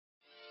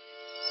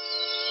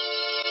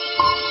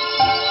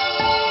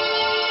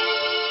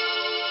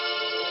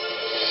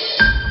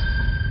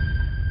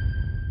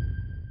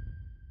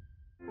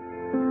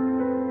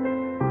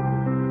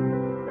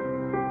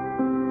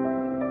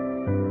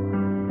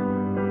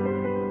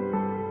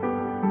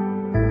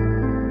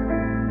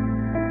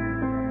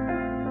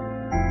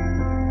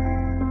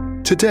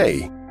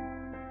Today,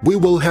 we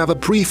will have a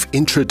brief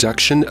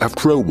introduction of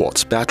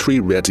Growatt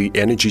battery-ready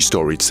energy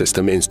storage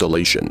system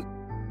installation.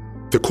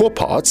 The core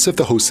parts of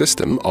the whole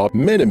system are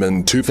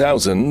minimum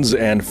 2000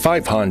 and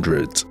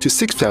 500 to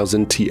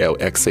 6000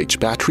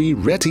 TL-XH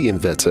battery-ready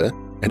inverter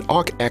and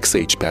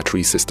ARK-XH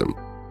battery system.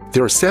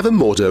 There are 7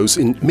 models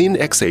in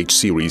Min-XH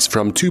series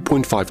from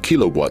 2.5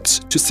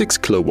 kW to 6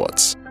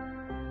 kW.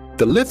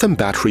 The lithium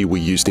battery we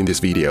used in this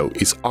video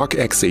is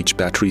ARK-XH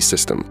battery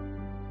system.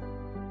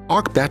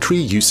 ARK battery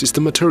uses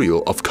the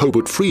material of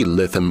cobalt-free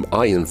lithium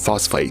iron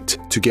phosphate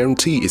to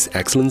guarantee its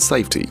excellent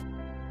safety,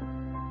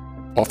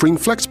 offering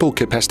flexible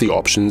capacity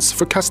options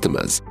for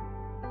customers.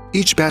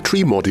 Each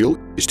battery module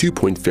is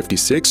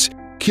 2.56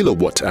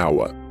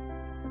 kWh.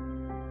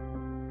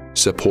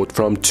 Support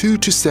from 2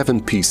 to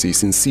 7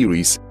 pieces in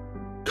series,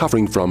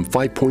 covering from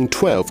 5.12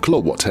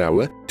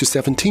 kWh to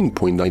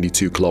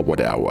 17.92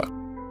 kWh.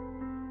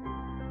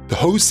 The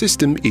whole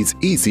system is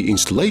easy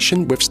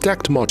installation with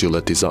stacked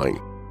modular design.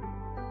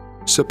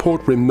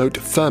 Support remote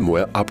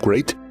firmware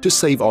upgrade to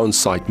save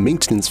on-site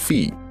maintenance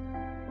fee.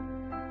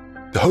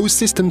 The whole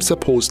system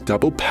supports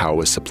double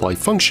power supply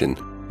function.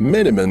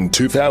 Minimum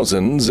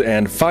 2000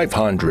 and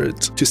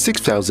 500 to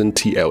 6000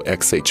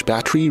 TL-XH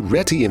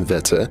battery-ready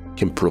inverter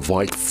can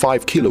provide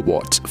 5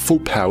 kW full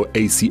power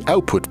AC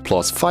output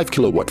plus 5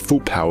 kW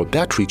full power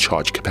battery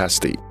charge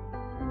capacity.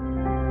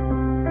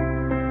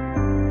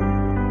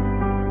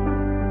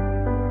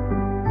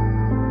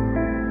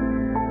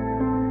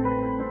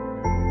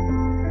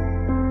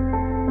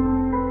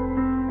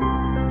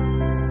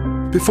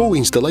 Before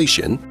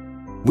installation,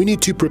 we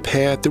need to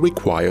prepare the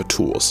required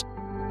tools.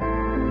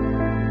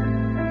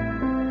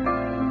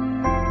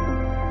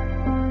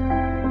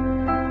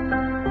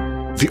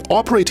 The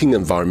operating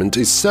environment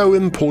is so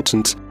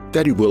important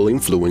that it will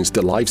influence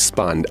the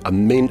lifespan of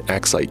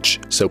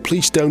Min-XH, so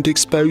please don't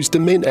expose the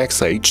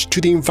Min-XH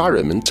to the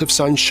environment of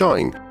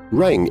sunshine,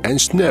 rain and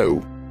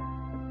snow.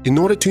 In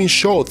order to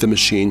ensure the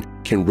machine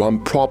can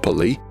run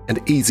properly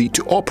and easy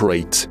to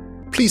operate,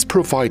 please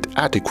provide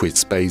adequate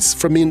space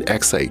for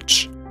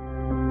Min-XH.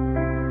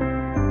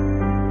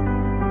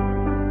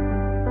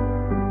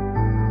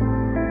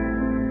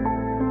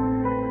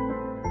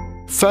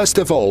 First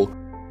of all,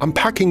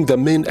 unpacking the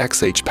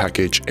Min-XH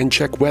package and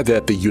check whether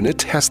the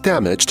unit has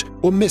damaged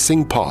or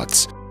missing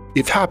parts.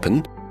 If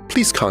happen,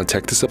 please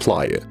contact the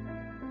supplier.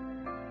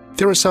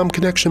 There are some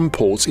connection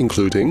ports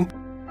including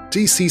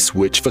DC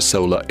switch for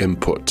solar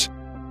input,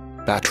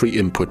 battery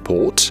input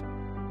port,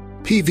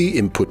 PV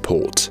input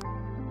port,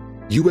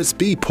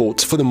 USB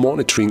ports for the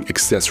monitoring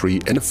accessory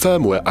and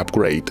firmware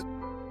upgrade,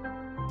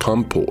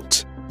 COM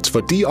port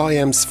for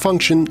DIM's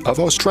function of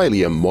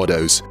Australian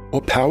models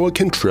or power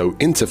control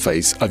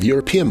interface of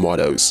European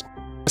models,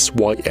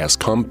 SYS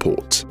COM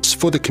port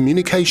for the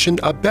communication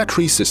of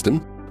battery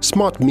system,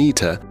 smart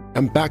meter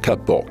and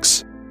backup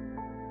box,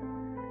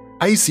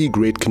 AC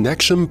grid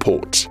connection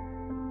port.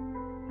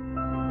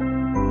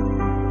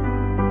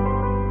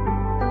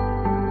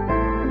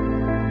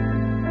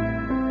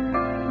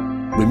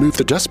 Remove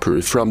the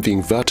dustproof from the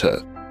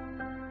inverter.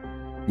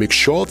 Make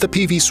sure the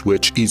PV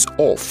switch is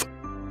off.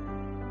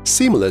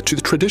 Similar to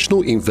the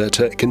traditional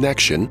inverter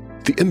connection,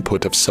 the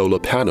input of solar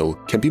panel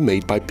can be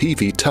made by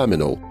PV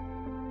terminal.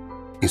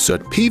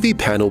 Insert PV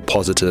panel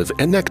positive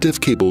and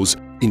negative cables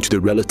into the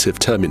relative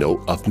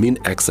terminal of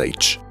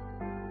Min-XH.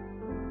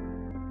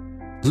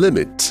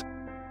 Limit: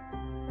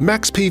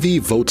 max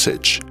PV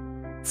voltage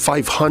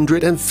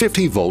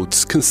 550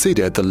 volts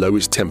considered the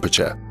lowest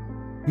temperature.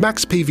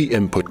 Max PV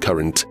input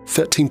current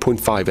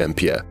 13.5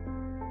 ampere.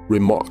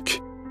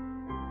 Remark: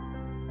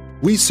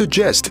 we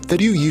suggest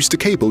that you use the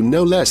cable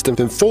no less than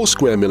 4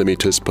 square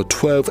millimeters per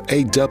 12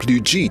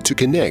 AWG to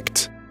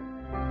connect.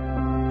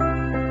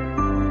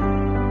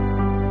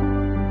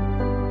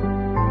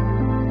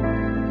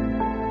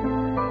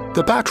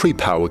 The battery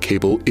power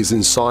cable is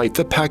inside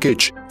the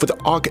package for the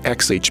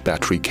ARK-XH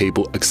battery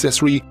cable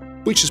accessory,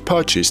 which is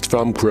purchased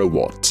from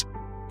Growatt.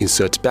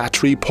 Insert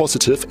battery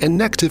positive and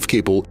negative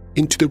cable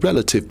into the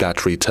relative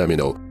battery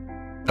terminal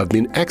of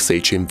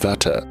Min-XH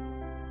inverter.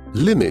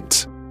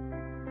 Limit: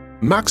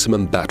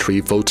 maximum battery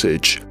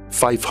voltage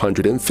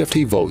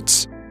 550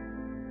 volts.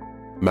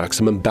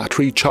 Maximum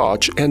battery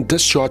charge and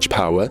discharge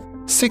power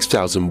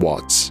 6000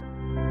 watts.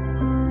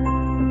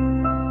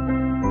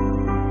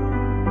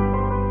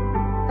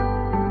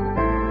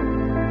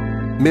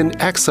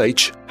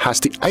 Min-XH has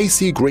the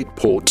AC grid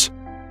port,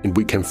 and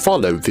we can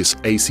follow this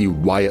AC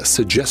wire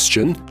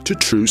suggestion to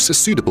choose a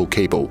suitable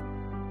cable.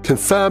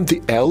 Confirm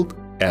the L,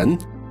 N,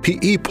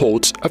 PE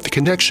port of the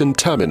connection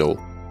terminal.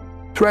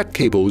 Thread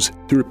cables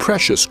through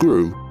pressure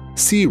screw,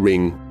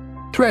 C-ring,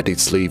 threaded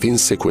sleeve in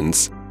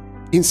sequence.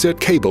 Insert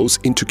cables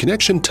into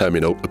connection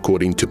terminal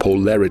according to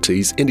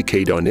polarities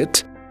indicated on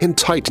it and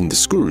tighten the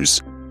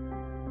screws.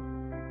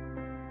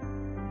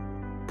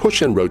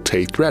 Push and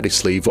rotate threaded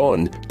sleeve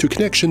on to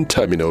connection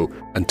terminal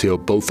until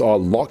both are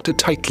locked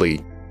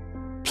tightly.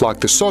 Plug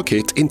the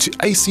socket into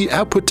AC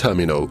output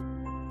terminal.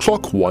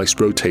 Clockwise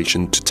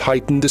rotation to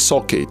tighten the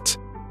socket.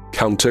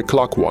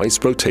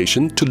 Counterclockwise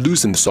rotation to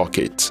loosen the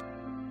socket.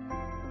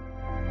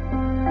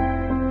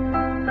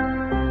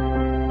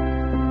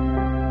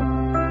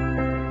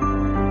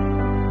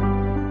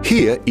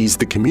 Here is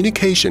the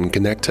communication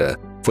connector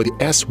for the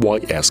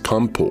SYS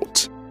COM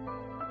port.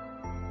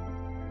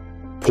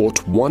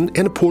 Port 1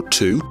 and Port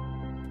 2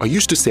 are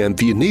used to send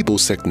the enable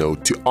signal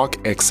to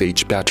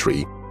ARK-XH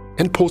battery,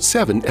 and Port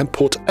 7 and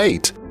Port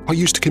 8 are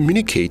used to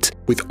communicate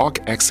with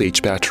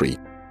ARK-XH battery.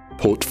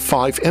 Port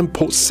 5 and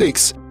Port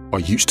 6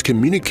 are used to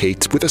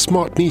communicate with a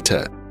smart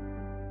meter.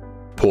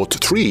 Port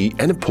 3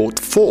 and Port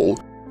 4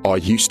 are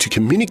used to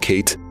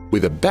communicate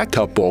with a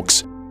backup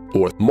box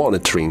or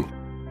monitoring.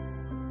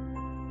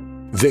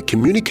 The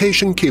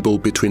communication cable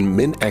between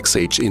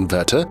min-XH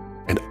inverter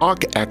and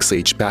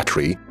ARK-XH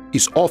battery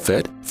is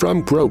offered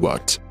from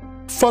Growatt,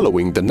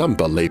 following the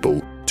number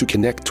label to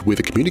connect with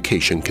the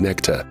communication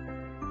connector.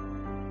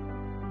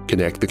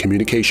 Connect the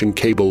communication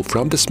cable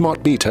from the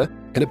smart meter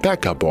and a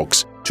backup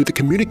box to the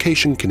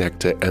communication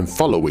connector and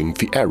following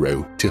the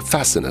arrow to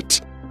fasten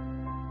it.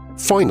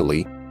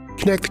 Finally,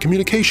 connect the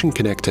communication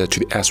connector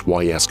to the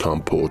SYS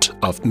COM port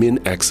of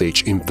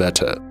min-XH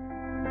inverter.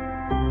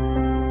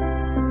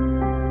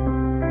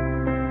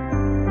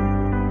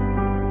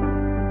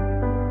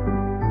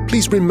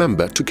 Please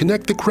remember to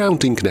connect the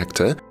grounding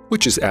connector,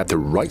 which is at the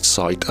right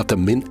side of the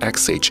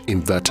min-XH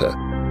inverter.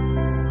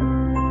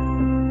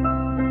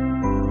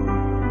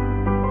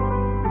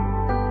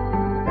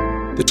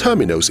 The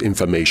terminal's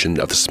information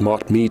of the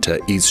smart meter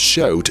is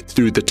showed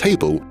through the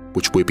table,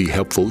 which will be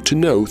helpful to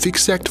know the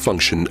exact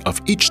function of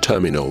each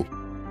terminal.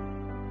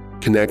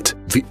 Connect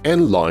the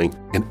N line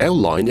and L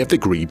line of the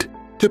grid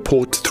to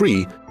Port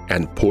 3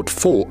 and Port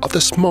 4 of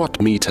the smart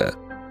meter.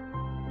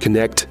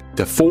 Connect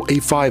the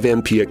 485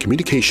 ampere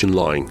communication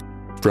line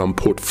from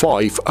Port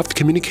 5 of the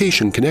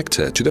communication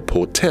connector to the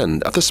Port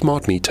 10 of the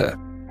smart meter.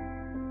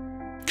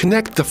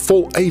 Connect the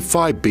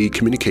 485B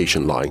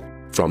communication line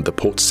from the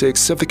Port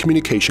 6 of the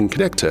communication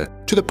connector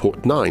to the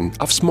Port 9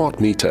 of smart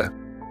meter.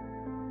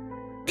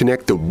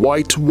 Connect the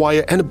white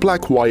wire and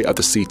black wire of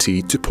the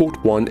CT to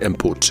Port 1 and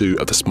Port 2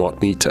 of the smart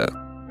meter.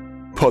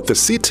 Put the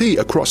CT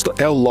across the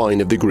L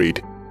line of the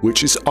grid,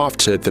 which is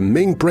after the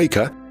main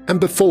breaker and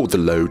before the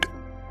load,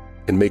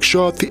 and make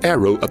sure the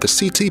arrow of the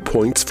CT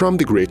points from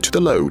the grid to the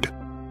load.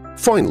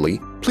 Finally,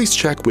 please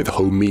check with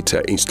home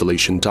meter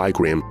installation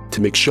diagram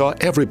to make sure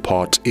every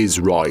part is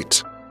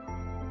right.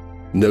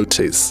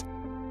 Notice: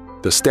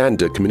 the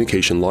standard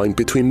communication line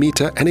between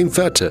meter and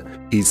inverter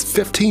is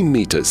 15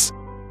 meters.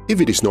 If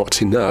it is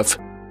not enough,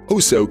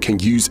 also can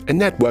use a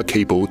network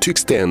cable to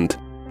extend.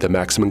 The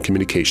maximum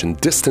communication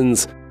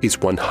distance is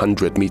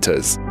 100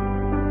 meters.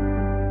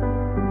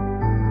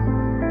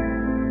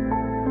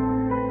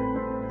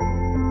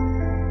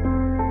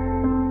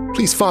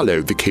 Please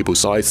follow the cable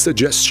size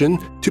suggestion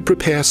to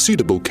prepare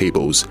suitable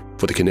cables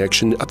for the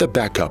connection of the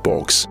backup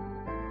box.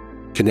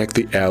 Connect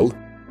the L,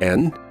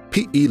 N,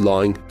 PE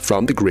line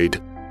from the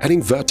grid and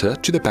inverter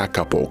to the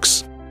backup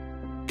box.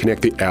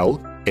 Connect the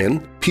L,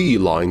 N, PE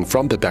line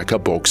from the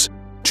backup box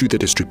to the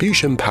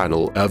distribution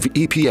panel of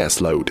EPS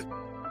load.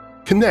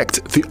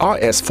 Connect the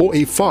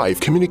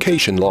RS485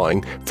 communication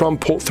line from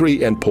Port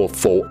 3 and Port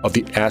 4 of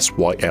the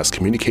SYS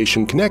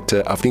communication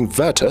connector of the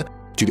inverter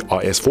to the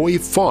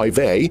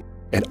RS485A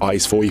and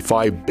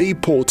RS485B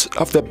port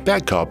of the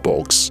backup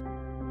box.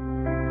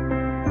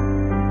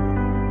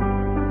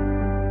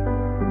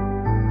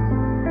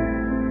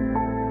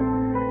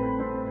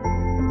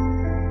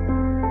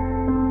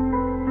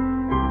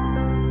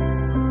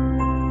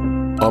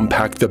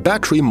 Unpack the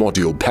battery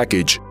module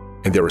package,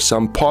 and there are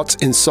some parts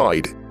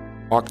inside: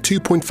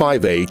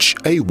 ARK-2.5H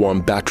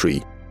A1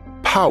 battery,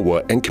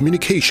 power and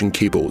communication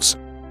cables,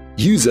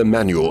 user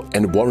manual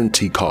and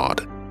warranty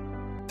card.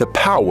 The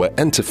power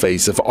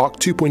interface of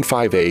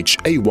ARK-2.5H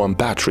A1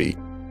 battery,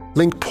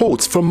 link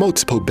ports for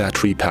multiple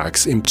battery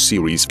packs in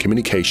series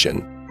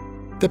communication,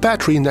 the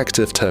battery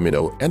negative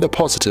terminal and the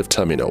positive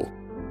terminal,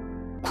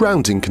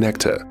 grounding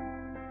connector.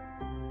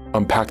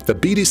 Unpack the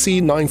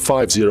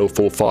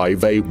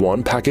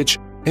BTC95045A1 package,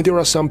 and there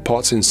are some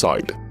parts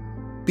inside: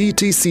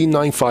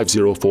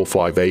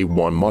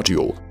 BTC95045A1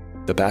 module,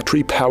 the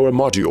battery power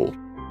module,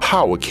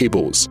 power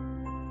cables,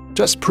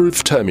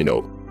 dustproof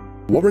terminal,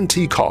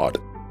 warranty card,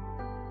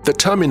 the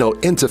terminal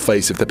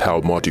interface of the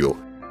power module,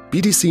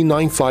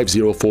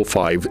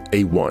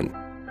 BTC95045A1,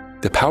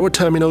 the power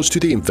terminals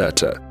to the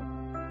inverter,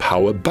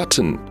 power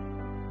button,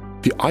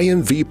 the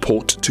INV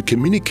port to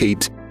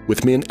communicate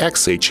with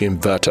min-XH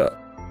inverter.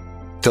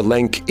 The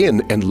link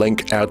in and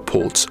link out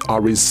ports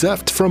are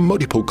reserved from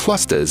multiple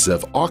clusters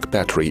of ARK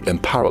battery in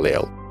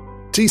parallel,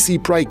 DC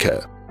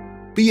breaker,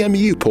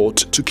 BMU port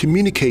to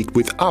communicate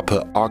with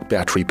upper ARK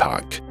battery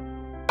pack,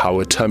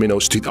 power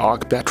terminals to the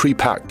ARK battery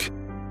pack.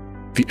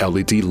 The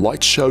LED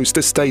light shows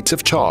the state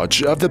of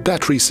charge of the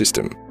battery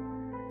system,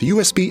 the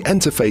USB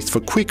interface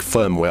for quick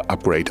firmware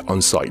upgrade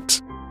on site.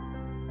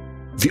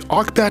 The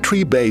ARK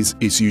battery base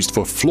is used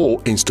for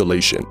floor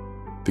installation.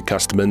 The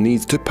customer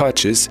needs to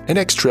purchase an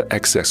extra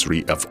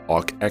accessory of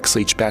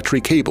ARK-XH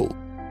battery cable,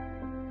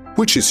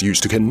 which is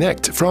used to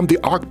connect from the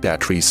ARK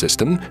battery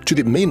system to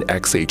the main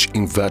XH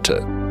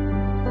inverter.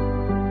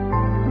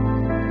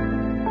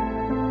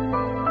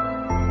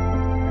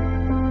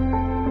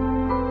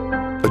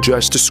 A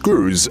adjust the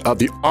screws of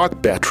the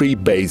ARK battery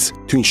base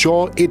to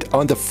ensure it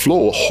on the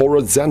floor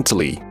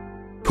horizontally.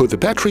 Put the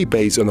battery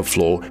base on the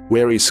floor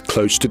where it is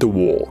close to the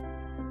wall.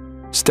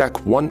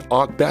 Stack one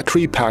ARK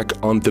battery pack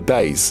on the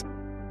base.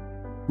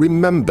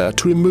 Remember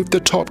to remove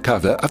the top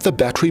cover of the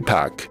battery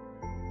pack.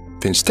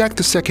 Then stack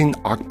the second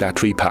ARK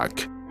battery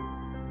pack.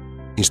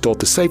 Install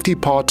the safety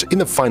part in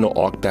the final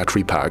ARK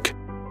battery pack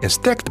and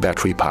stack the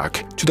battery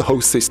pack to the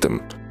whole system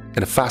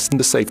and fasten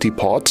the safety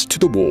part to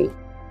the wall.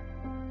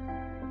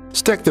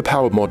 Stack the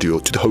power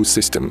module to the whole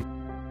system.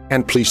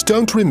 And please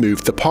don't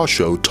remove the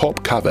partial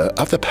top cover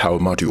of the power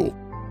module.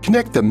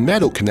 Connect the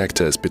metal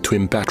connectors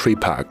between battery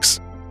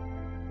packs.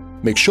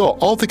 Make sure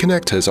all the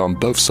connectors on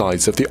both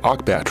sides of the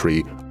ARK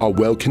battery are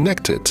well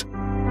connected.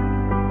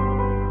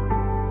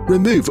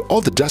 Remove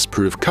all the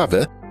dustproof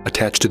cover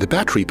attached to the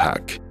battery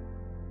pack.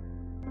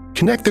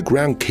 Connect the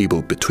ground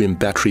cable between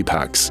battery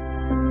packs.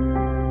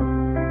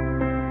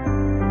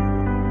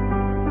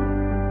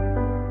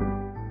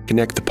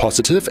 Connect the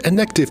positive and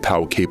negative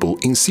power cable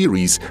in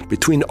series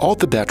between all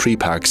the battery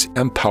packs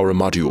and power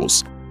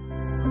modules.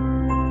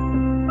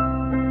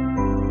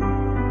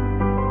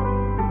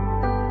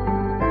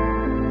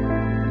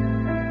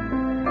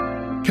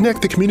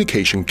 Connect the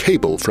communication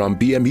cable from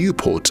BMU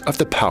port of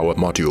the power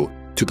module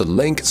to the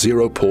link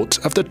 0 port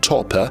of the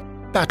topper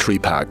battery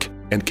pack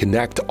and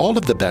connect all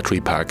of the battery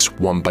packs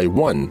one by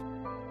one.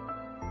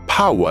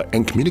 Power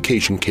and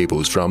communication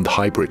cables from the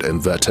hybrid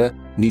inverter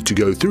need to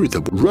go through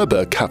the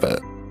rubber cover.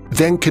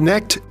 Then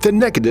connect the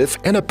negative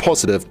and a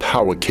positive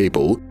power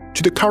cable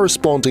to the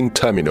corresponding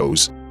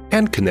terminals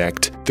and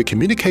connect the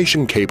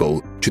communication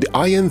cable to the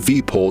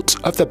INV port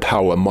of the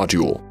power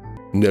module.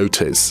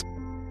 Notice: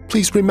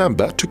 please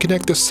remember to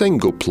connect the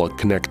single plug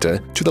connector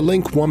to the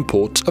link 1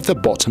 port of the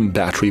bottom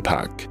battery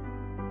pack.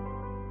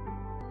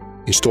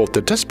 Install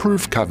the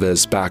dustproof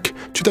covers back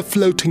to the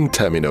floating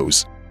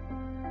terminals.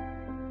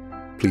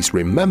 Please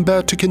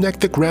remember to connect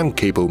the ground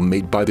cable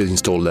made by the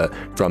installer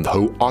from the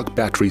whole ARK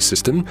battery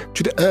system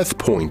to the earth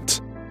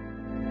point.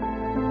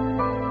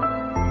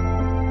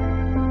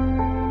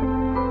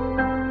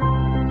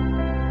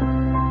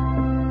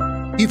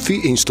 If the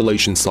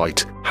installation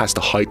site has the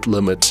height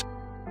limit,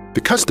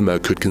 the customer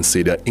could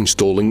consider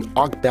installing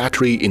ARK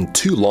battery in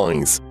 2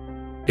 lines.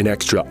 An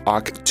extra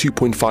ARK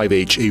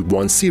 2.5H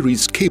A1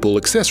 series cable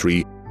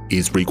accessory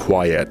is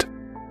required.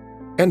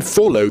 And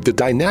follow the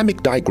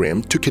dynamic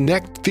diagram to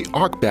connect the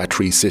ARK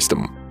battery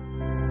system.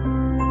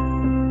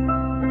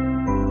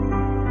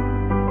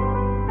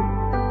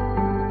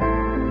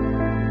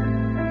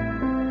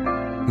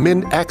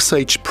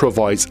 ARK-XH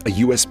provides a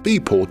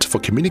USB port for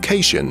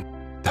communication.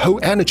 The whole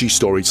energy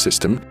storage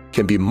system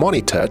can be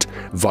monitored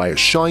via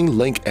Shine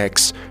Link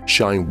X,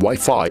 Shine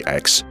Wi-Fi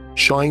X,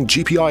 Shine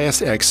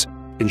GPIS X,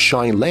 and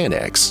Shine LAN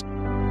X.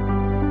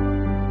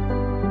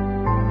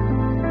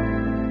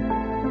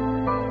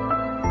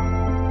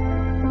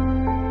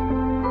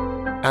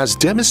 As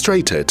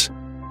demonstrated,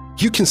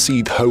 you can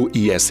see the whole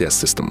ESS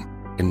system,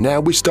 and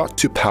now we start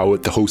to power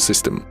the whole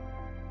system.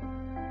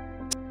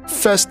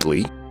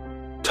 Firstly,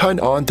 turn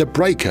on the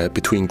breaker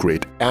between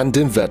grid and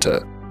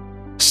inverter.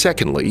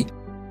 Secondly,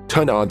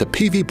 turn on the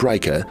PV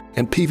breaker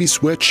and PV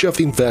switch of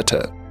the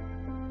inverter.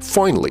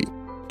 Finally,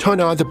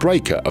 turn on the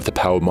breaker of the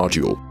power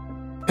module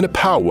and the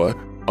power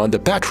on the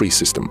battery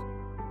system.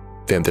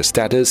 Then the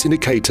status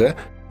indicator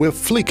will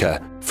flicker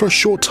for a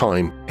short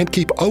time and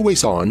keep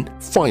always on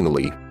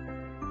finally.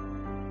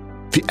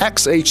 The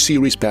XH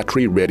series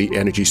battery-ready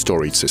energy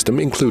storage system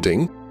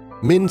including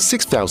MIN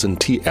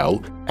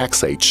 6000TL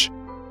XH,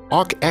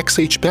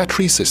 ARK-XH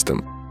battery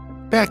system,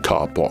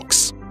 backup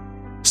box,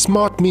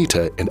 smart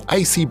meter and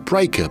IC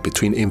breaker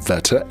between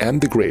inverter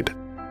and the grid,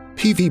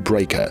 PV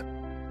breaker,